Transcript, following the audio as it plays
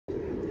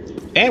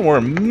And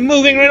we're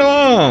moving right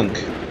along.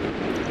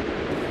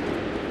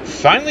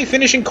 Finally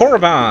finishing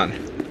Korriban.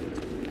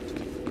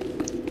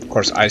 Of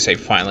course, I say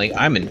finally.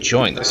 I'm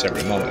enjoying this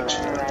every moment.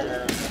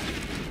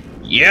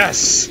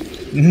 Yes!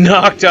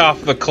 Knocked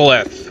off the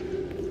cliff.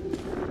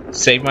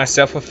 Saved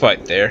myself a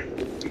fight there.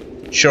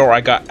 Sure,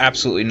 I got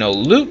absolutely no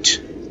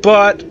loot,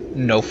 but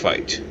no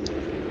fight.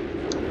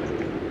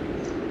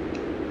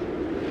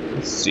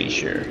 Let's see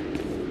here.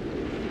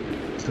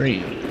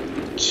 3,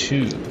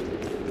 2,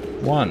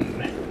 1.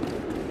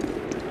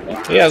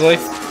 Hey, Ugly.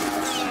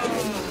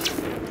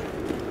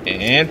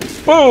 And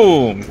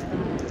boom!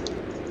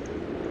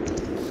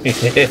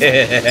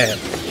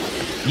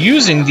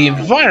 Using the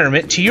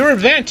environment to your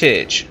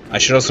advantage. I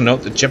should also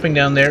note that jumping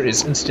down there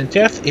is instant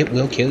death. It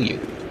will kill you.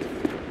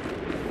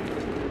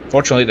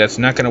 Fortunately, that's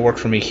not going to work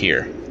for me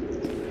here.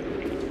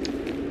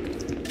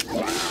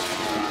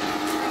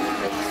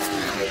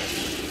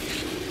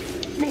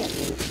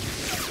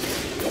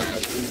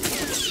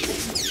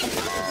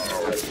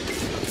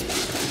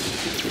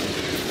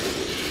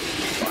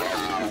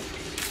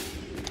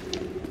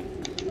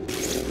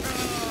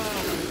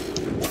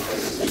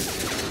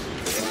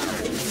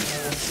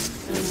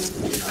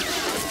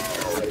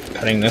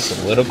 Cutting this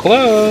a little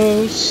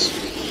close.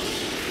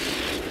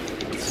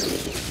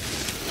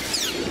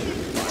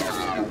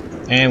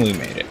 And we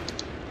made it.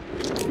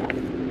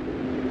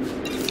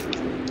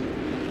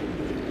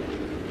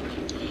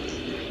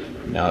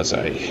 Now as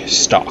I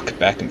stalk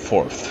back and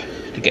forth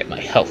to get my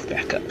health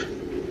back up.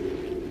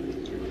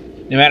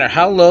 No matter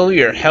how low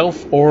your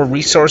health or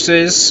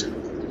resources,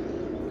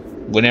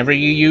 whenever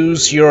you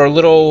use your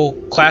little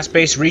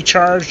class-based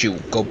recharge, you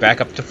go back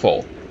up to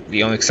full.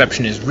 The only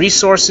exception is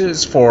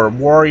resources for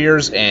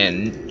warriors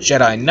and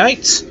Jedi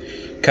Knights,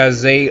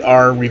 because they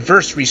are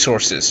reverse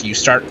resources. You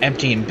start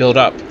empty and build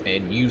up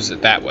and use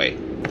it that way.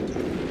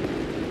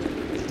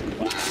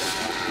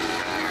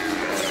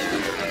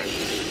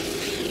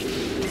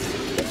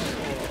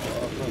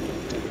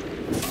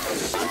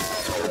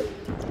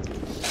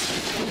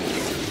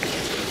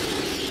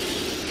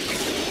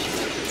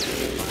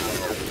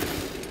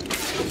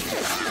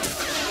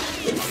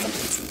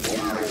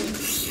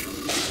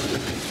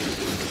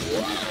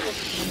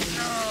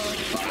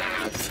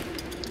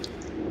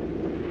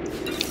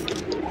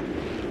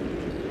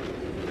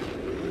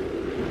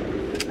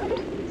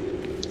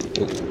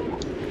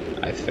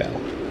 I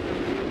fell.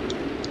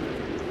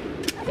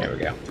 There we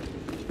go.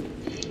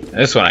 Now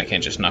this one I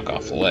can't just knock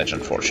off the ledge,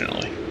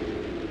 unfortunately.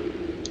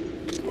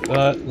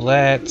 But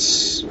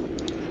let's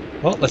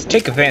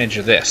take advantage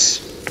of this.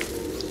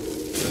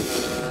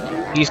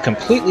 He's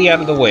completely out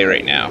of the way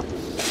right now.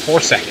 4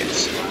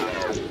 seconds.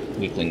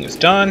 Weakling is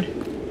done.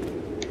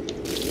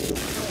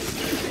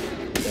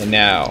 And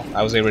now,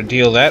 I was able to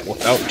deal that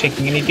without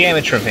taking any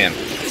damage from him.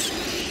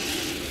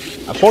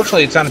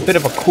 Unfortunately, it's on a bit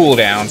of a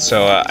cooldown,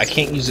 so I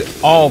can't use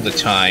it all the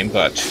time,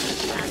 but...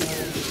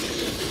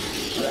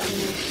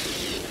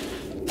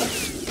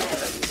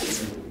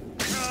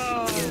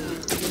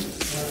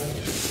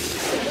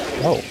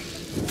 Oh.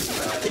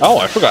 Oh,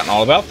 I've forgotten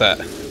all about that.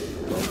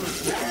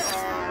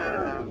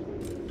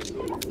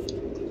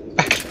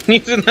 I've been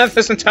using that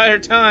this entire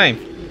time!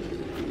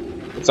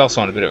 It's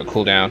also on a bit of a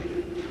cooldown.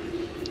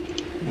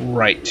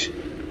 Right.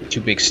 The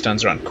 2 big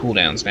stuns are on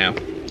cooldowns now.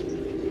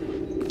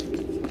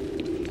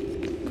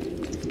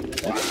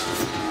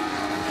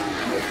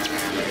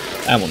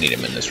 I won't need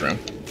him in this room.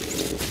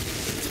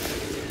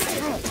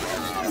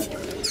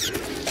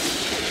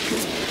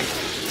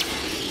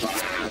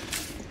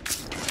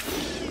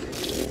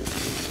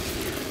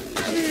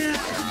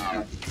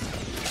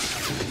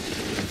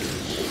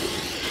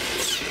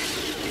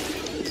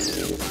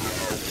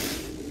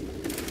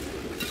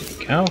 There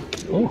we go.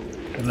 Ooh,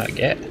 what did I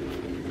get?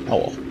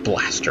 Oh, a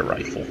blaster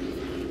rifle.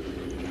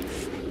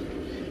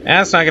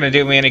 That's not gonna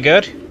do me any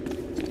good.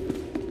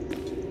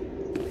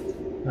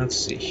 Let's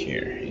see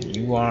here.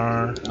 You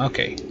are...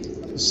 okay.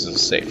 This is a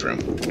safe room.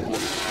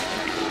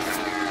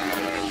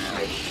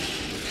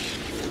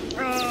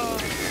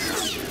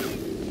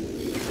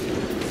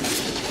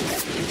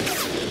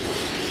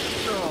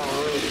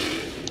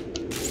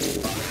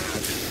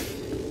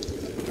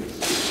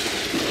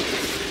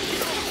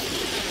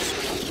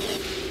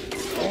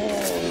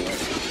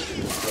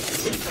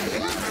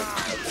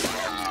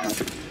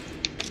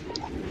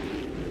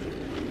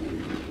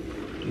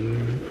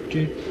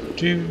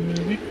 There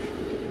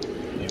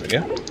we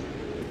go.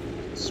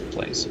 Let's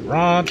place a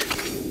rod. Put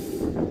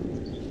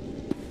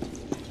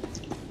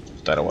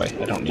that away.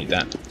 I don't need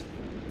that.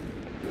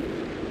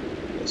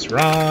 Place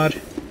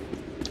rod.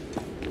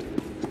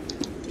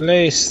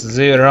 Place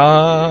the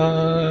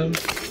rod.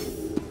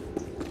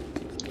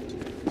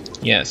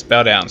 Yes,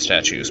 bow down,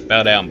 statues.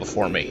 Bow down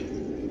before me.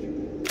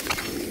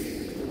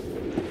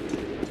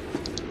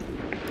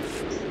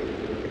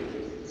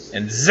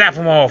 And zap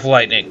them all with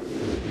lightning.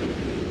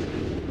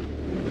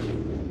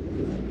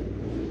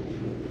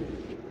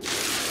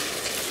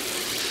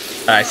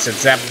 I said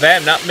zap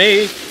them, not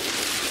me.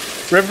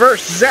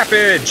 Reverse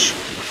zappage.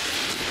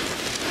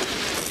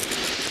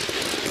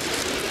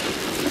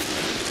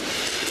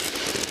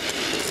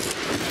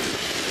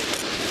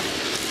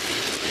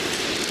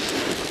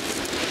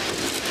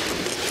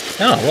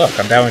 Oh, look,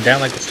 I'm bowing down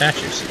like the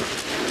statues.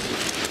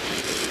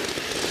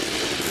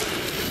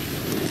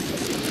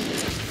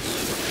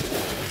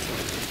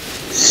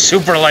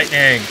 Super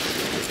lightning!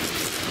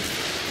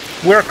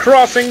 We're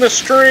crossing the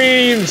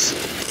streams!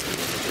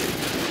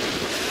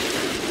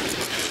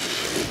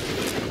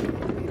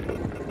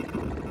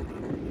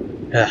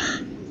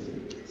 Ugh.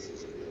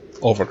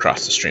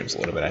 Overcrossed the streams a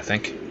little bit, I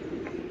think.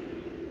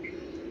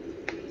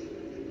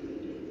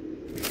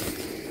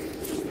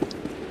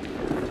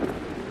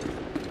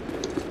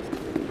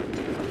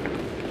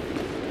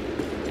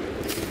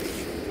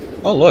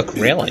 Oh, look,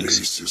 railings.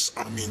 Places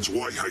amins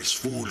wajhais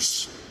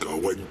fools.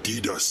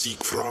 Gawantida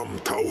seek from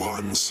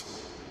Tauhans.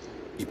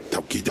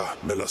 Iptaukida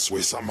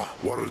melaswe sama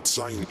word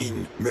sign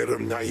in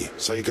meremnai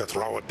saigat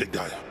rawat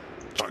degdal.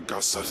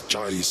 Tagasar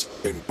chais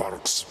en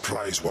parks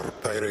prize war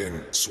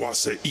tairen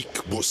swase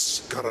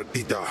ikbus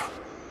karatida.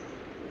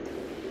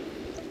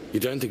 You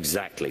don't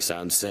exactly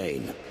sound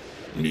sane.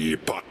 Ni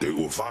pate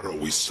uvaro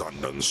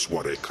wisanan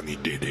sware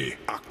kanidede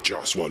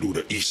akja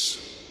swaluda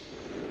is.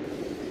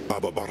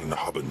 Bababarna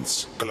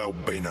habens,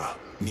 glaubena,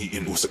 ni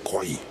in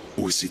usakwai,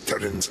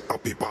 usiterens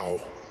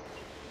apipao.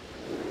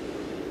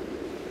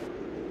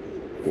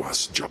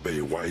 Was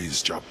jabe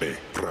wise jabe,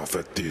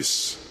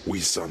 prophetis,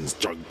 wisans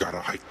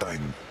jagara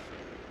haitain.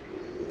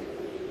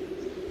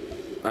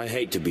 I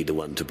hate to be the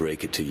one to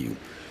break it to you,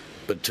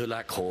 but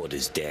Tulak Horde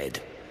is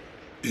dead.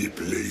 I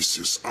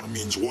places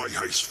amins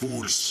wajhais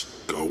fools,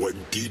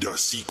 gawantida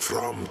seek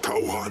from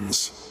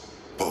Tauhans.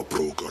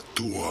 Paproga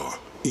tua,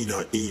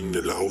 ina in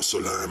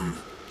lausolam.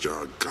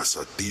 Ja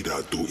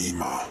kasatida tu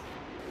ima.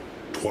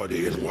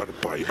 Twade el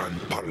warpai an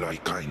parlay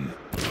kain.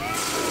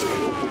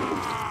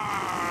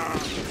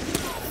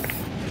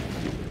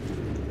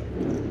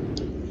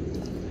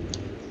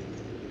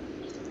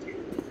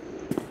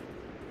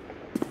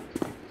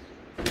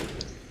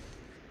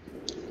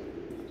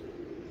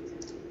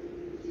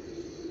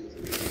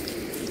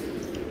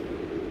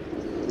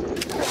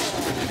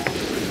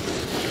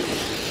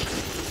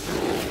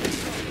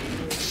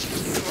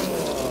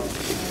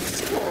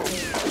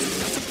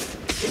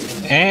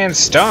 And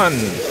stun!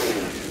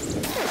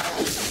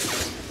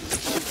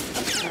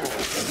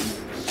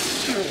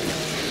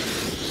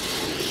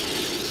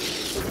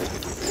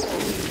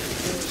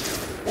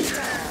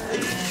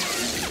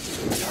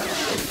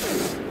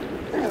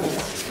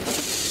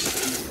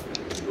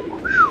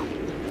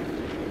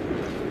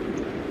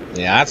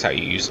 Yeah, that's how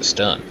you use a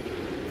stun.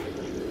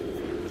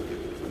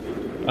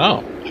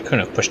 Oh, I couldn't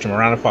have pushed him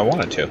around if I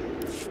wanted to.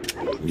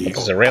 This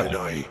is a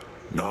railing.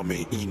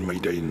 Name in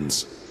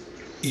maidens.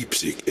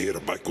 Ipsik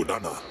erpai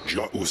kudana,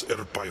 jaus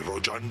erpai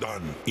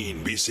rojandan,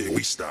 in bise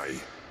wistai.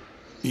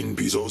 In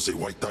bizose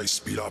waitai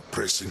spila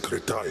presin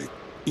kretai,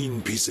 in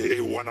bise e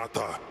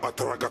wanata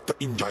ataragata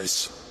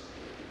injais.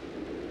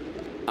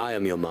 I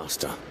am your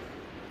master.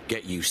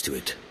 Get used to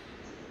it.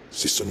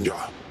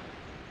 Sisunya,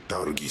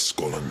 Targis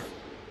Golan.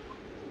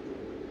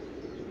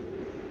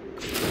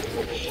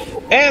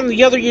 And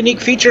the other unique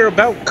feature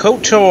about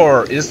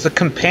KOTOR is the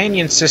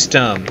companion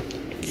system.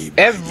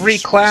 Every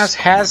class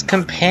has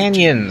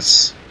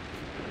companions,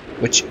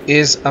 which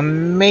is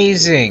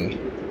amazing.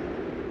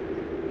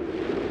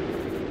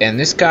 And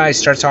this guy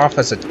starts off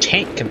as a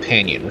tank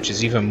companion, which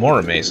is even more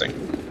amazing.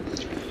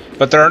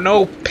 But there are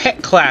no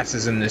pet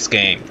classes in this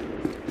game.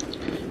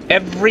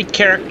 Every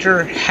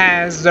character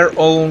has their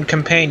own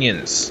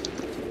companions.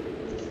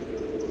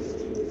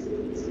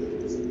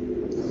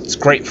 It's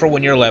great for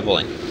when you're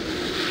leveling.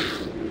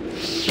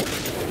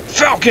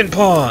 Falcon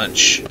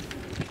Punch!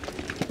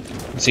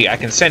 See, I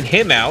can send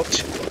him out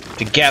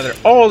to gather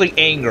all the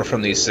anger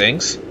from these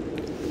things.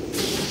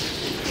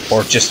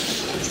 Or just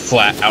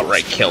flat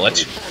outright kill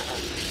it.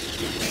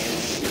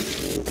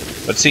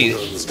 But see,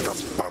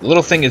 the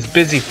little thing is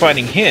busy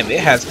fighting him. It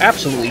has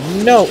absolutely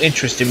no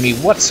interest in me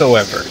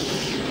whatsoever.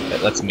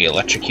 That lets me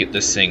electrocute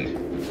this thing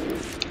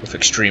with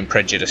extreme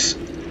prejudice.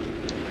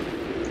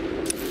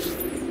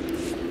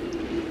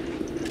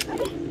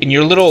 In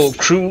your little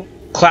crew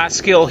class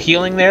skill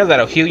healing there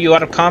that'll heal you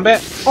out of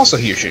combat, also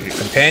heals your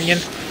companion,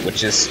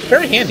 which is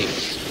very handy.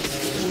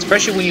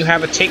 Especially when you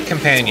have a take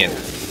companion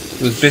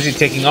who's busy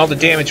taking all the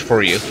damage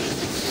for you.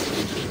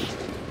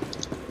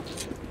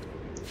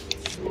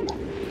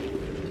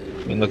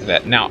 I mean, look at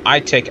that. Now,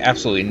 I take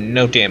absolutely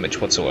no damage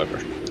whatsoever.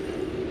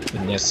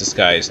 And yes, this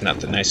guy is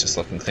not the nicest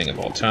looking thing of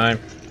all time.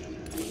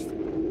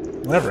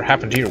 Whatever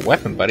happened to your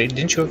weapon, buddy?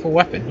 Didn't you have a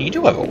weapon? You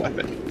do have a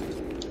weapon.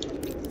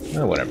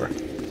 Oh, whatever.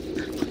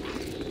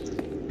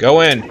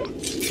 Go in.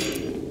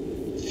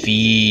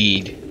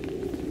 Feed.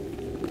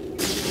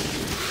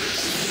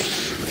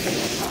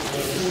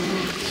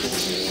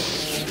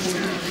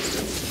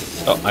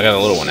 Oh, I got a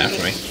little one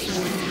after me.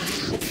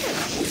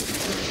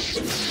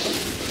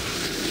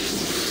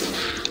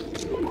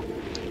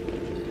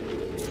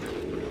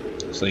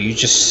 So you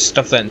just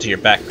stuff that into your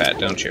backpack,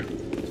 don't you?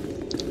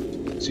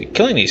 See,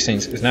 killing these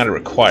things is not a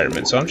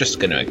requirement, so I'm just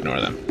going to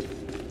ignore them.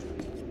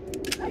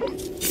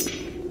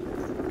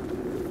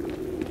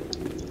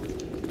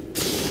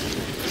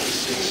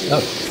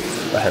 Oh,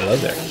 well, hello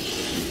there.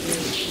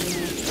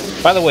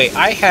 By the way,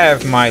 I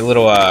have my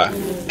little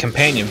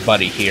companion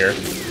buddy here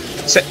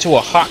set to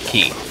a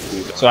hotkey,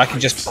 so I can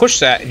just push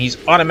that and he's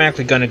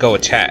automatically going to go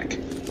attack.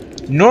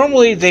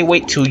 Normally they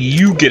wait till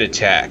you get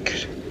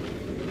attacked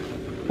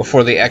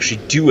before they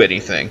actually do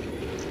anything.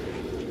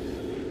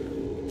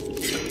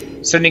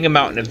 Sending him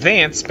out in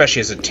advance, especially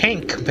as a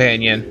tank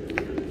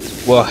companion,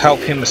 will help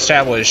him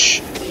establish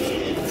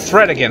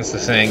threat against the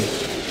thing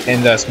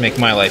and thus make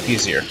my life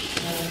easier.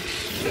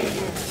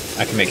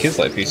 I can make his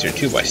life easier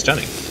too by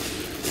stunning.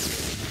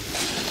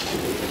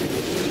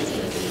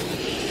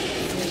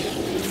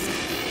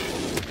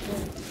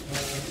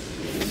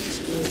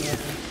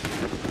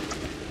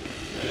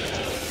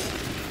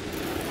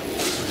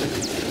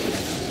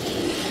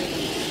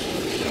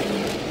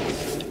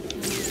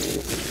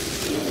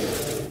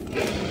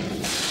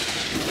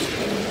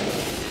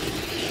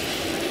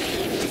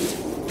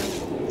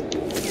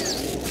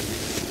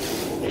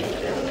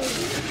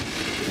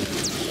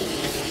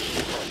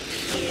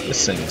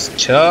 This thing's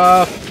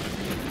tough.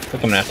 I think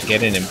I'm gonna have to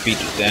get in and beat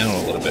it down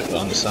a little bit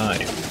on the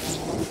side.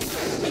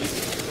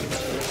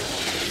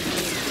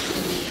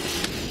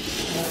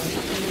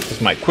 Because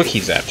my quickie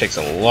zap takes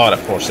a lot of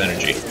force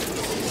energy.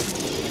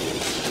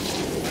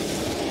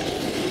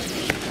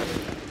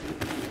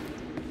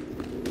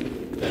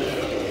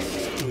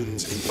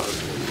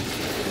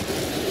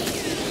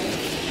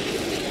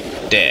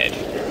 Dead.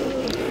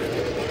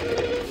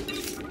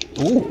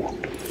 Ooh,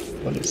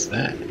 what is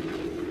that?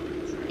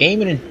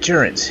 Aim and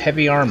endurance,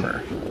 heavy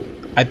armor.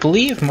 I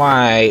believe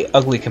my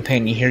ugly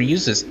companion here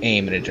uses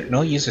aim and endurance.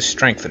 No, he uses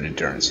strength and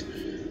endurance.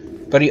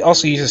 But he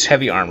also uses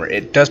heavy armor.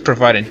 It does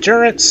provide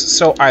endurance,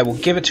 so I will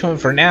give it to him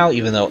for now,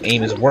 even though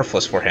aim is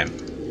worthless for him.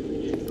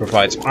 It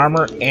provides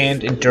armor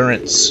and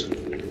endurance,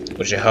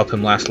 which will help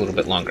him last a little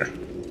bit longer.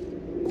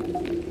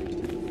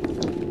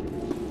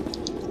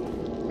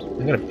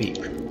 I got a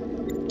beep.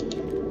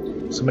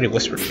 Somebody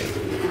whispered me.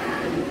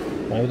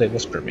 Why would they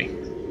whisper me?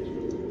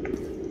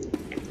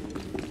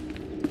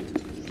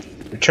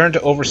 Return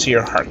to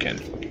Overseer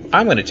Harkin.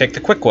 I'm going to take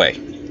the quick way,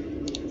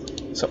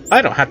 so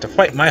I don't have to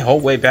fight my whole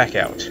way back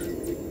out.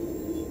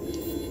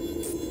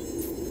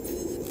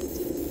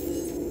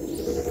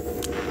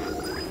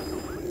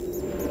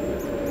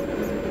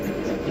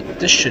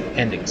 This should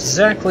end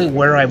exactly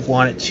where I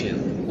want it to,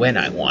 when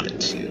I want it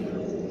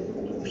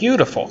to.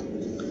 Beautiful.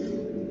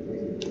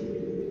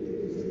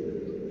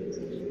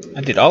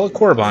 I did all of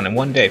Korriban in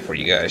one day for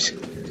you guys.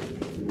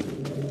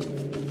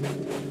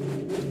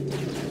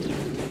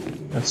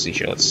 Let's see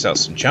here, let's sell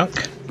some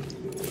junk.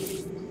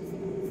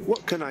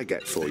 What can I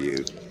get for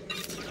you?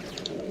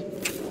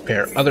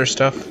 Repair other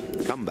stuff.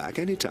 Come back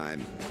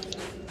anytime.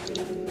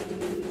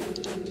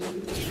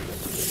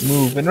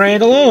 Moving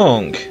right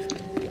along.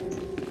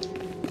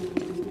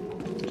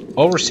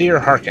 Overseer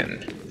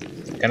Harkin.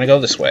 Gonna go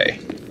this way.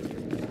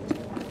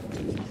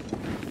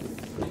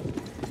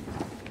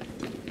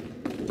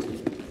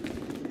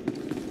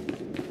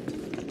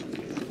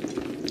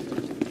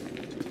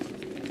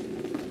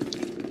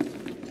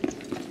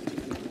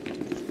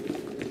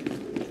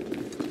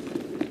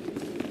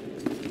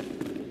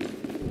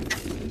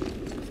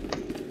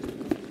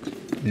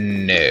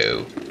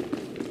 No.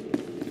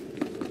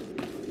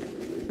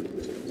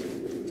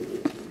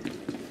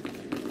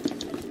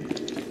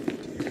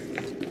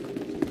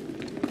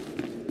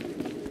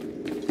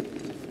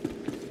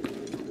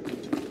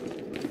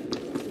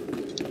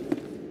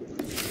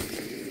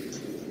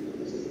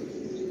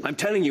 I'm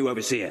telling you,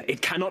 Overseer,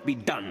 it cannot be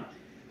done.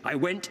 I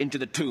went into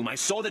the tomb, I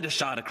saw the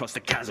shard across the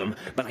chasm,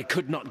 but I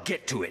could not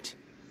get to it.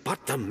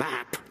 But the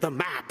map! The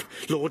map!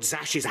 Lord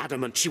Zash is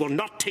adamant she will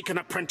not take an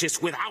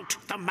apprentice without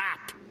the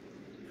map!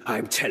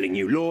 I'm telling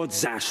you, Lord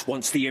Zash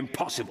wants the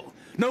impossible.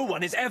 No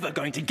one is ever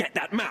going to get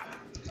that map.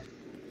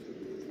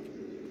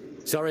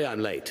 Sorry I'm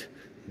late,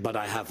 but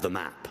I have the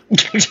map.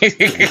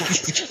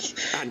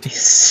 And He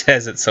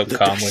says it so the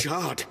calmly.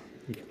 shard!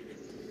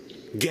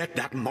 Get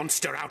that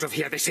monster out of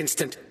here this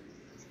instant,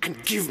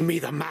 and give me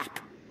the map!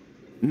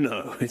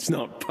 No, it's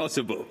not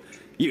possible.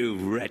 You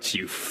wretch,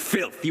 you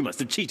filth. You must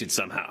have cheated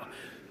somehow.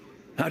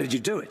 How did you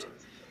do it?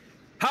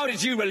 How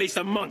did you release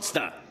the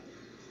monster?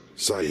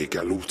 Sai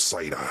galut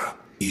saira,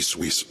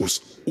 iswis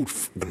us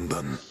ulf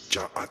bandan,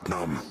 ja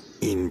atnam,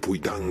 in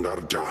puidang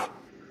darja.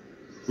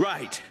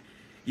 Right.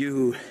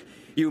 You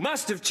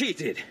must have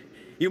cheated.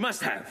 You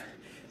must have.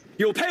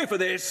 You'll pay for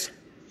this.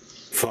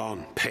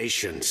 Fawn,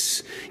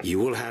 patience. You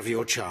will have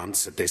your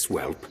chance at this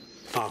whelp,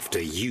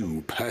 after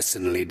you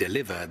personally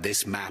deliver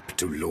this map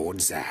to Lord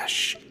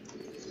Zash.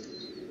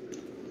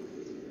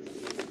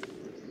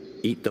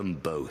 Eat them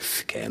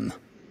both, Ken.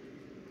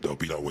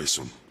 Dobila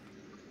wesum.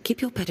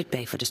 Keep your pet at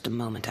bay for just a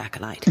moment,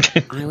 Acolyte.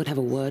 I would have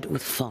a word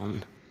with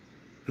Fawn.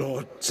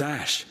 Lord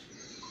Zash.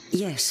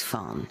 Yes,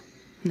 Fawn.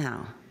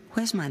 Now,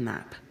 where's my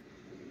map?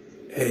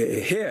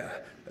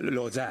 Here,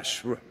 Lord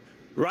Zash.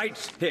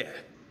 Right here.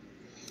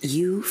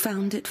 You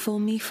found it for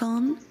me,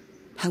 Fawn?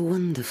 How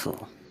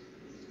wonderful.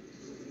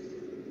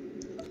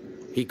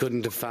 He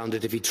couldn't have found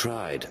it if he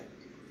tried.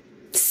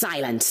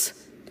 Silence!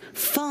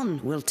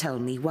 Fawn will tell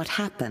me what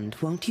happened,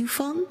 won't you,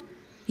 Fawn?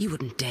 You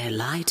wouldn't dare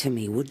lie to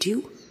me, would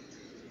you?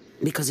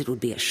 Because it would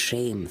be a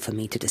shame for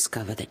me to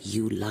discover that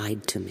you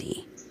lied to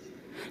me.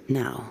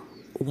 Now,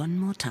 one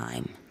more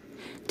time.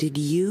 Did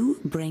you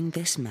bring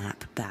this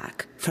map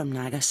back from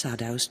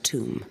Nagasadow's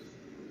tomb?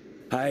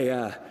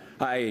 No.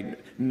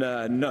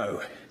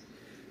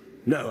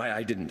 No,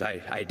 I didn't.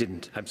 I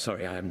didn't. I'm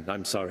sorry.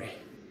 I'm sorry.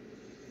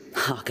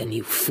 Hearken,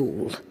 you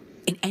fool.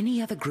 In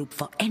any other group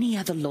for any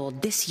other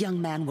lord, this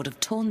young man would have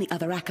torn the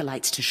other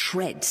acolytes to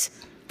shreds.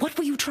 What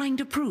were you trying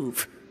to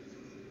prove?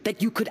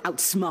 That you could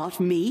outsmart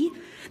me?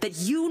 That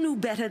you knew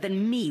better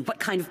than me what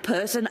kind of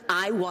person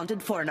I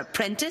wanted for an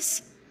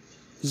apprentice?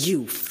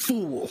 You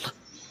fool.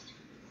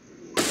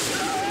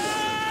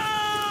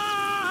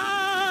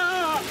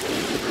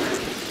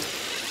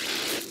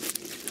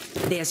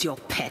 There's your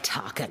pet,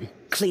 Harkin.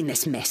 Clean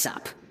this mess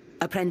up.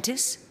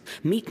 Apprentice,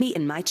 meet me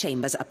in my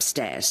chambers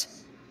upstairs.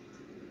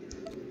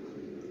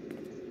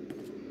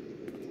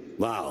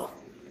 Wow.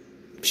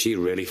 She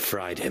really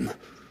fried him.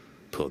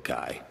 Poor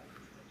guy.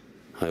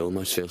 I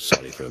almost feel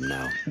sorry for him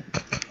now.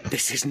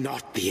 This is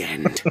not the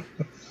end.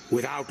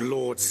 Without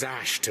Lord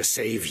Zash to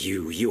save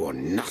you, you're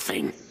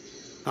nothing.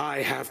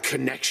 I have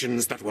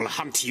connections that will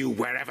hunt you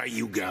wherever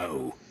you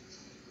go.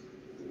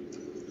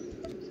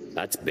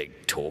 That's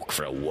big talk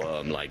for a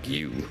worm like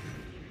you.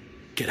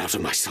 Get out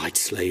of my sight,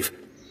 slave.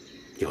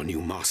 Your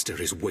new master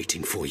is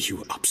waiting for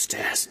you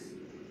upstairs.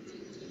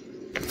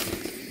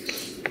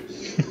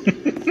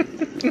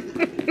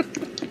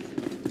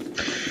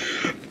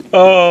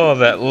 Oh,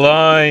 that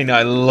line.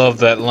 I love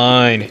that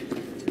line.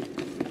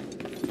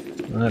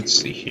 Let's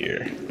see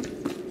here.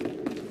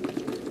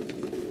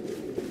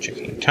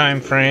 Checking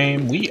time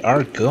frame. We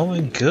are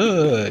going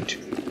good.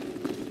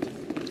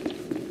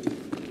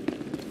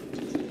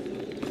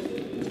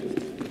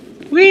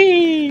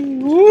 Whee!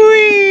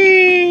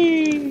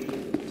 Whee!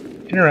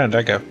 And around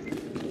I go.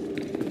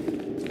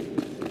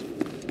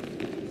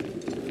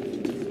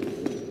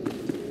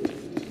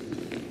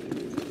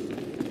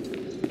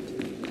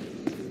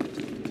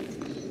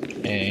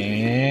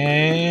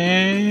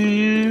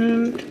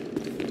 And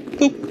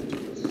boop.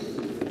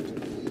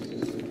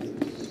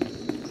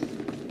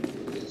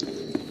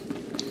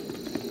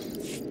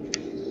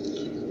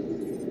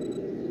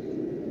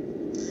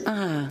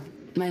 Ah,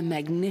 my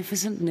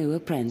magnificent new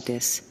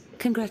apprentice.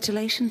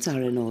 Congratulations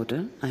are in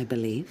order, I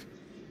believe.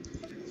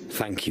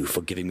 Thank you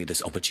for giving me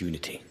this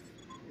opportunity.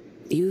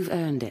 You've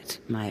earned it,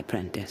 my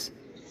apprentice.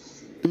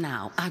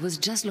 Now, I was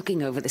just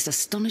looking over this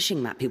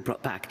astonishing map you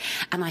brought back,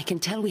 and I can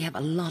tell we have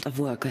a lot of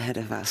work ahead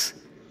of us.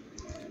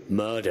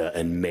 Murder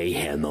and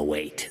mayhem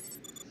await.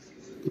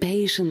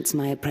 Patience,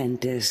 my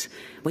apprentice.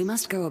 We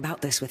must go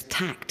about this with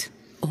tact,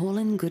 all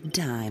in good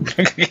time.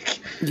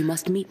 You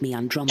must meet me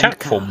on Drummond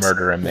Tactful Cast.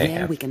 murder and There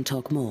mayhem. we can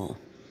talk more.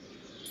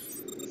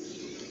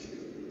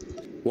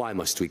 Why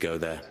must we go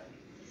there?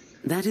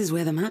 That is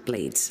where the map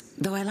leads,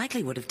 though I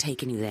likely would have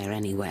taken you there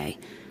anyway.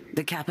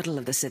 The capital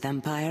of the Sith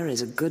Empire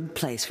is a good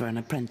place for an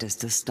apprentice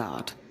to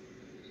start.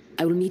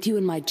 I will meet you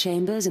in my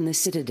chambers in the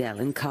Citadel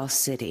in Kars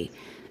City.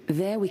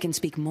 There we can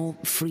speak more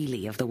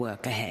freely of the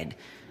work ahead,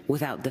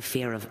 without the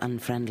fear of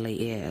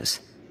unfriendly ears.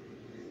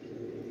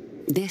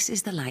 This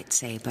is the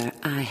lightsaber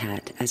I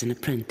had as an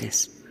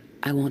apprentice.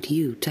 I want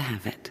you to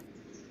have it.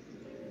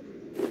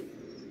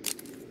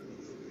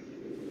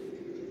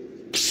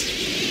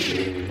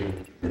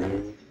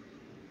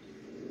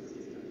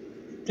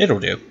 It'll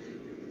do.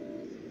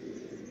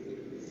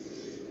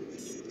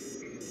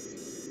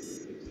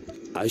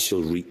 I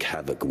shall wreak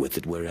havoc with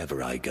it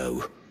wherever I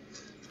go.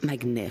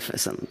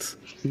 Magnificent.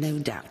 No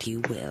doubt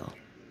you will.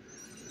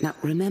 Now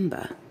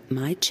remember,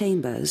 my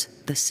chambers,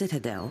 the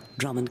Citadel,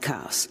 Drummond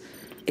Cast.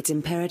 It's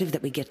imperative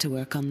that we get to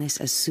work on this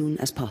as soon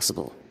as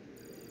possible.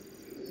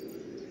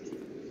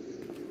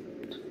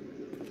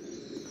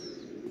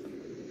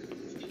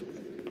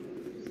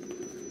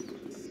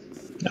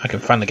 Now I can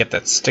finally get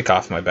that stick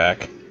off my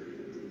back.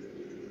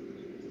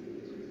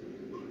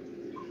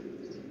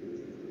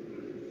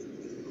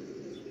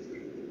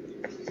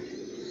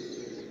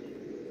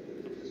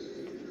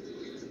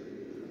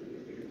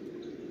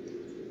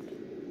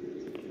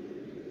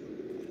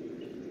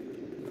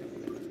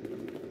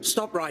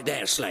 Stop right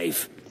there,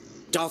 slave.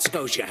 Darth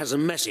Scotia has a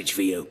message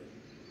for you.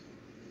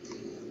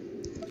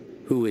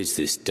 Who is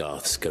this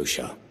Darth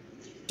Scotia?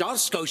 Darth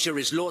Scotia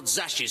is Lord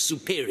Zash's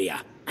superior,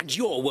 and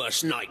your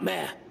worst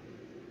nightmare.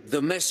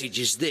 The message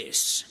is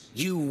this: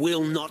 you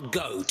will not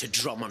go to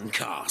Drummond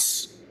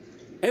Cast.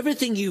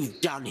 Everything you've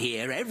done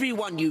here,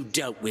 everyone you've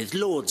dealt with,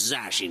 Lord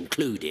Zash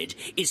included,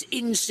 is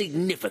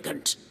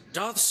insignificant.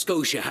 Darth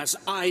Scotia has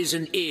eyes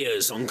and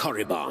ears on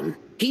Korriban.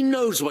 He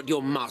knows what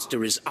your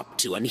master is up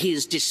to, and he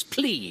is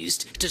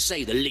displeased, to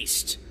say the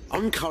least.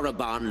 On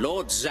Korriban,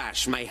 Lord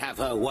Zash may have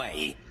her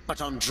way,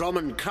 but on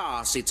Drummond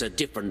Cast, it's a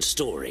different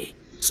story.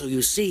 So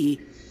you see,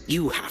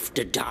 you have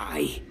to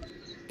die.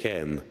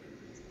 Kem,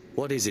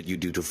 what is it you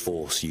do to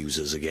Force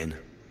users again?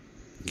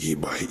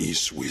 Gibay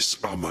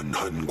iswis aman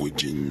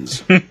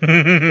hangujins.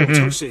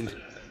 Tosin,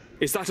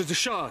 is that a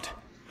Deshard?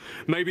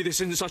 Maybe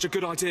this isn't such a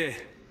good idea.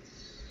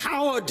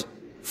 Coward!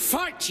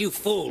 Fight, you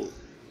fool!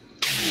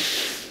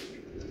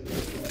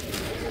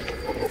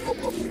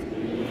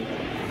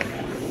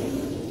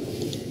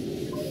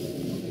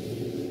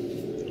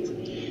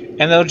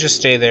 And they'll just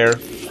stay there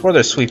for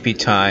their sweepy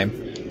time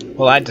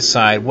while I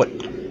decide what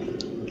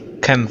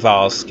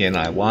Chemval skin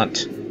I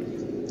want.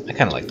 I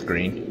kind of like the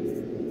green.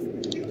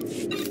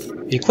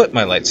 Equip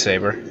my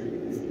lightsaber.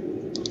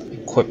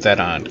 Equip that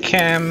on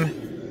Chem,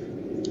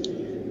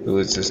 who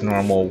is this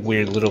normal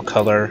weird little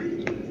color.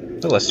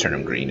 But let's turn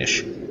him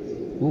greenish.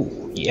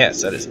 Ooh,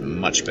 yes, that is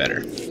much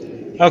better.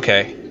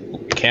 Okay.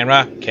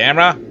 Camera,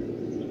 camera.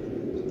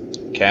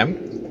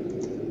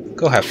 Chem,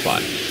 go have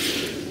fun.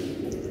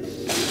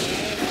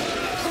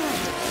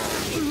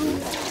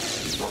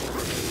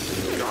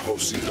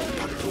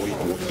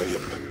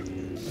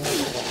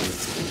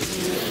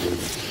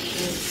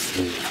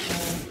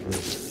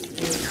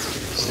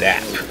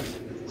 Zap.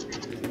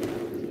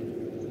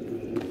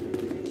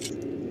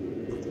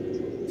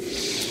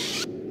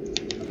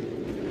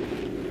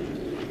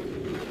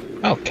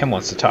 Oh, Kem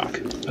wants to talk.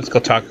 Let's go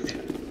talk.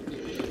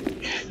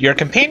 Your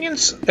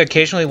companions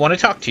occasionally want to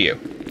talk to you.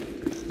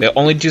 They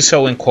only do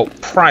so in, quote,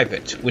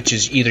 private, which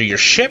is either your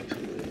ship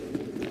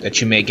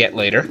that you may get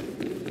later.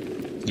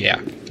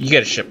 Yeah, you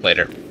get a ship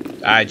later.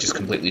 I just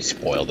completely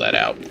spoiled that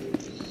out.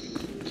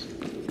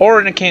 Or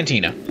in a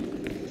cantina.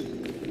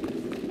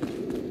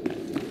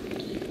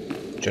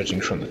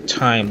 Judging from the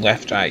time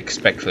left I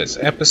expect for this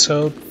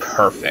episode,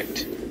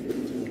 perfect.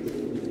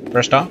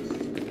 First off,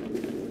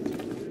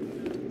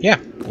 yeah,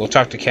 we'll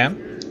talk to Chem.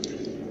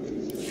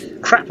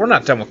 Crap, we're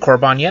not done with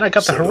Korriban yet. I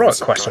got the heroic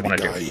quest I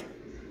want to do.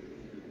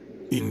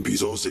 In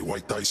bizoze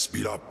waitai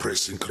spila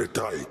presin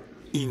kretai.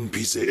 In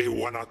bize e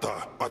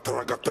wanata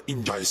atragata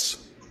injais.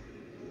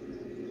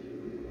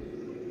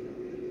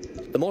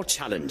 The more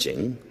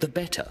challenging, the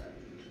better.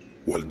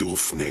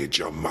 Waldufne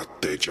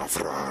jamatte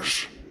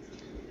jafraj.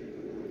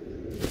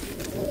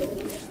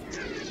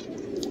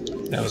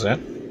 That was it.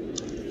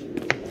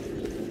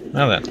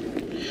 Now then.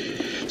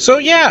 So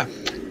yeah,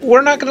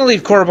 we're not going to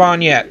leave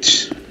Korriban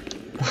yet.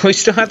 We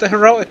still have the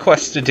heroic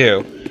quest to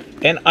do.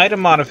 And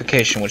item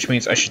modification, which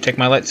means I should take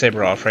my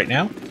lightsaber off right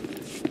now.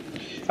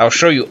 I'll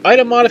show you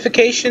item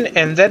modification,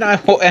 and then I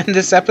will end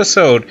this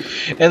episode.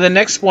 In the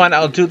next one,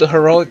 I'll do the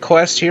heroic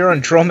quest here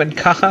on Dromund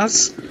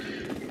Kaas.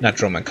 Not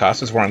Dromund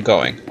Kaas, is where I'm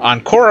going.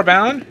 On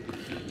Korriban,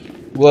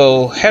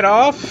 we'll head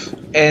off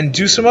and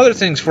do some other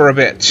things for a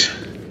bit.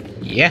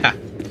 Yeah.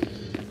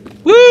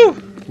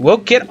 Woo! We'll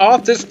get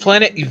off this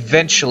planet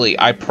eventually,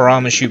 I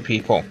promise you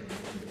people.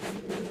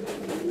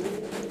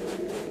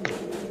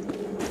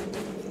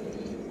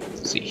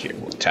 Let's see here,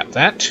 we'll tap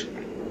that.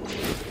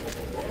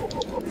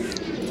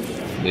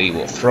 We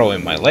will throw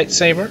in my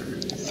lightsaber,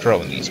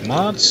 throw in these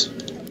mods.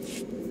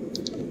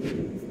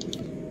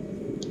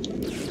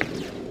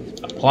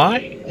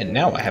 Apply, and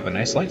now I have a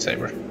nice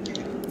lightsaber.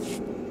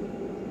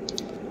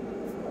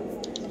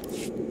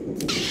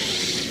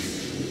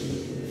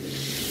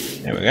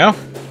 There we go.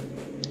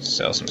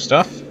 Sell some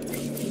stuff.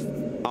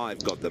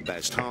 I've got the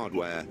best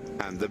hardware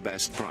and the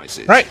best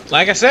prices. Right,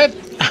 like I said,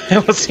 I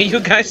will see you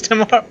guys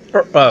tomorrow.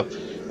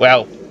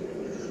 Well,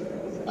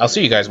 I'll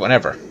see you guys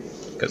whenever.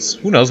 Because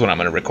who knows when I'm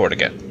going to record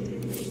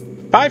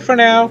again. Bye for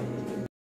now.